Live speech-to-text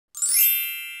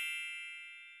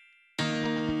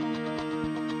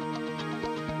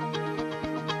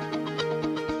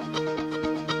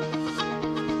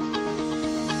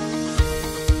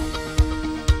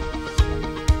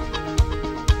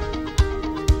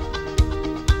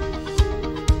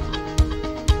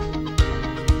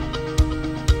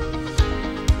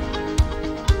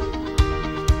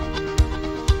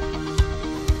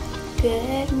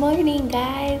morning,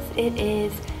 guys. It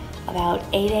is about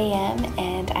 8 a.m.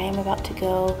 and I am about to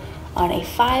go on a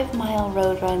 5-mile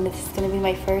road run. This is going to be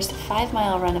my first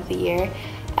 5-mile run of the year.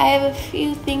 I have a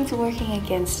few things working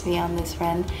against me on this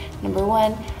run. Number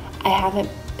one, I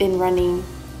haven't been running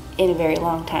in a very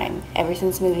long time. Ever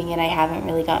since moving in, I haven't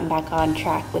really gotten back on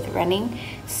track with running,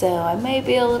 so I may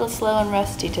be a little slow and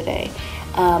rusty today.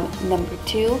 Number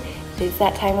two, it is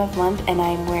that time of month and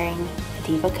I'm wearing a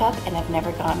Diva cup, and I've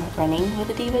never gone running with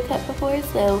a Diva cup before,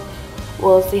 so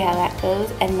we'll see how that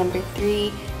goes. And number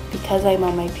three, because I'm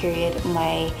on my period,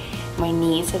 my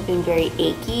knees have been very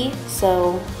achy,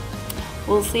 so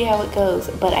we'll see how it goes.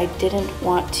 But I didn't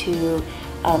want to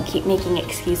keep making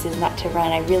excuses not to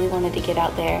run. I really wanted to get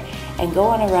out there and go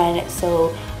on a run,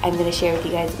 so I'm going to share with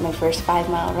you guys my first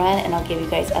 5-mile run, and I'll give you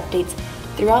guys updates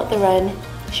throughout the run,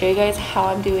 show you guys how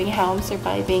I'm doing, how I'm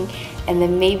surviving, and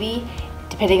then maybe,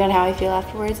 depending on how I feel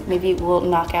afterwards, maybe we'll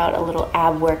knock out a little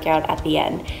ab workout at the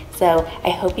end. So I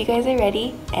hope you guys are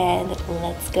ready, and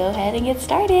let's go ahead and get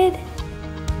started.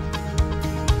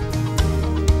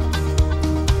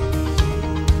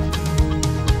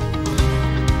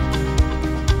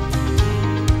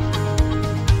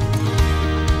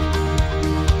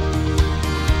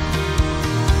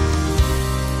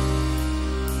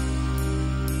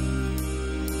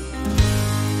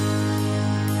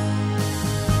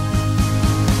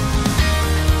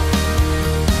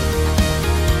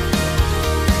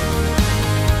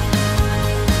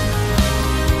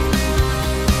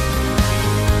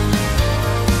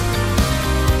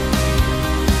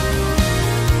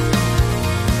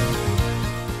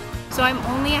 So I'm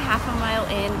only a half a mile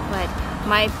in, but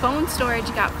my phone storage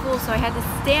got full, so I had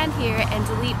to stand here and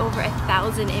delete over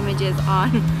 1,000 images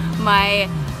on my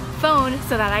phone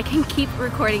so that I can keep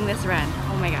recording this run.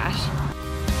 Oh my gosh.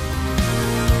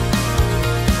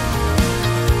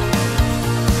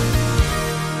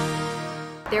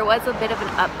 There was a bit of an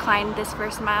upclimb this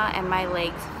first mile and my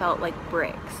legs felt like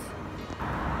bricks.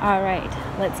 All right,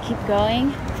 let's keep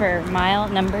going for mile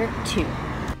number 2.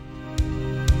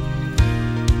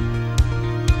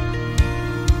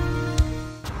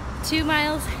 Two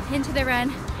miles into the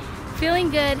run, feeling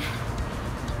good.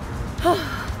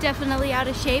 Definitely out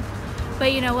of shape,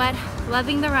 but you know what?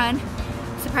 Loving the run.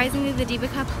 Surprisingly, the Diva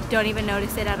cup, don't even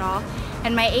notice it at all.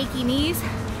 And my achy knees,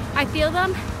 I feel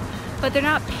them, but they're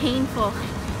not painful,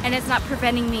 and it's not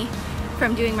preventing me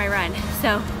from doing my run.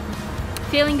 So,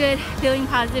 feeling good, feeling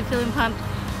positive, feeling pumped.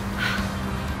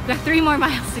 We've got 3 more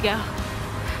miles to go.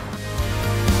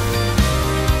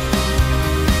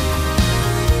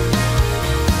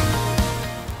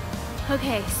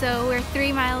 Okay, so we're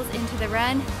 3 miles into the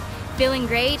run, feeling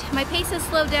great. My pace has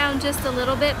slowed down just a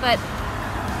little bit, but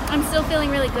I'm still feeling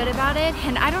really good about it.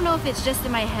 And I don't know if it's just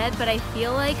in my head, but I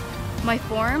feel like my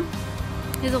form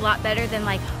is a lot better than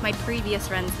like my previous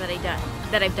runs that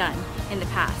I've done in the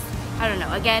past. I don't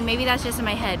know. Again, maybe that's just in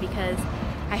my head because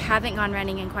I haven't gone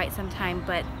running in quite some time,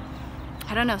 but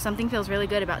I don't know. Something feels really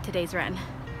good about today's run.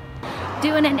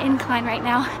 Doing an incline right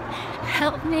now.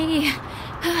 Help me.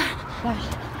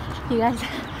 Gosh. You guys,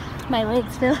 my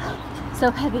legs feel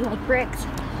so heavy like bricks.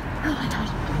 Oh my gosh,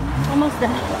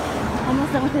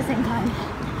 almost done with this incline.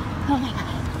 Oh my god.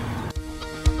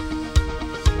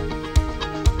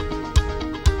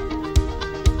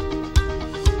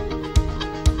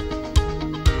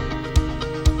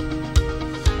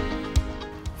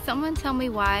 Someone tell me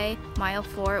why mile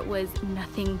 4 was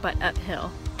nothing but uphill.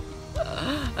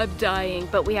 I'm dying,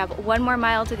 but we have 1 more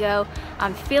mile to go.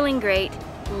 I'm feeling great.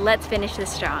 Let's finish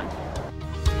this strong.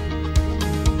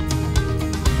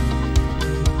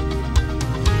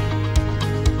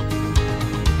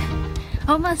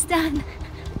 Almost done.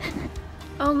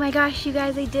 Oh my gosh, you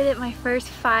guys, I did it. My first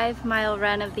 5-mile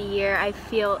run of the year. I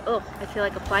feel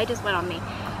like a fly just went on me.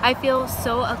 I feel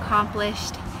so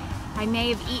accomplished. I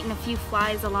may have eaten a few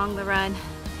flies along the run.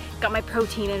 Got my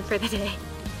protein in for the day.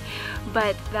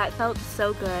 But that felt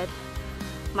so good.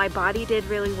 My body did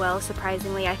really well,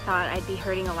 surprisingly. I thought I'd be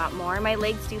hurting a lot more. My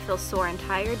legs do feel sore and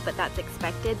tired, but that's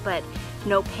expected, but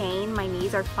no pain. My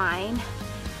knees are fine.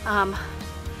 I'm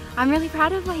really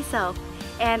proud of myself,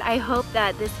 and I hope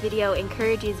that this video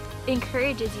encourages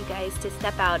you guys to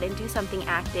step out and do something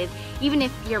active. Even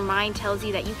if your mind tells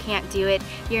you that you can't do it,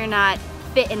 you're not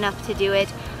fit enough to do it,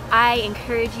 I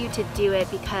encourage you to do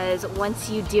it, because once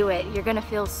you do it, you're gonna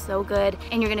feel so good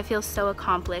and you're gonna feel so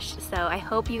accomplished. So I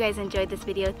hope you guys enjoyed this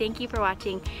video. Thank you for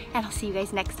watching, and I'll see you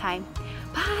guys next time.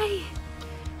 Bye!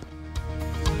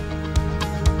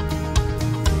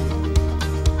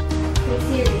 Hey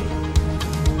Siri,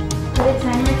 put a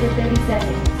timer for 30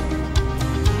 seconds.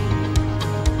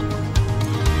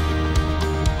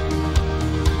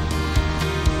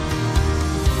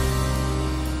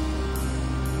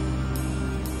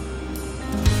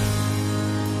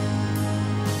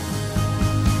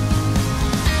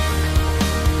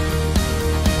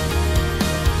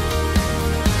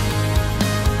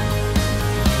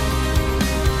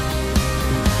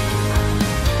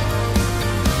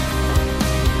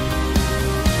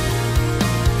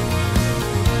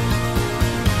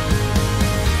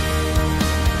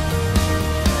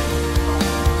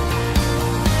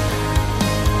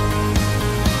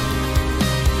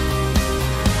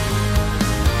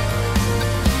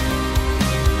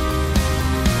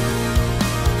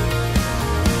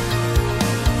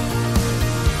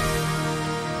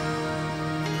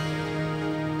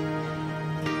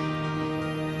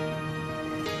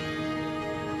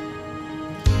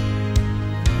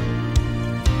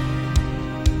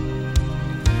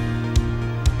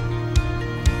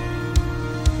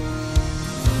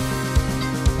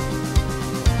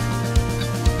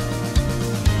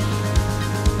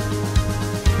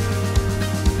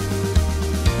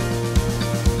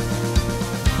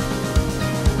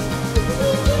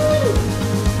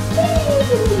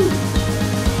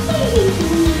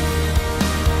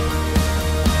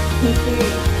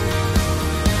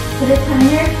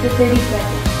 for 30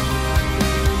 seconds.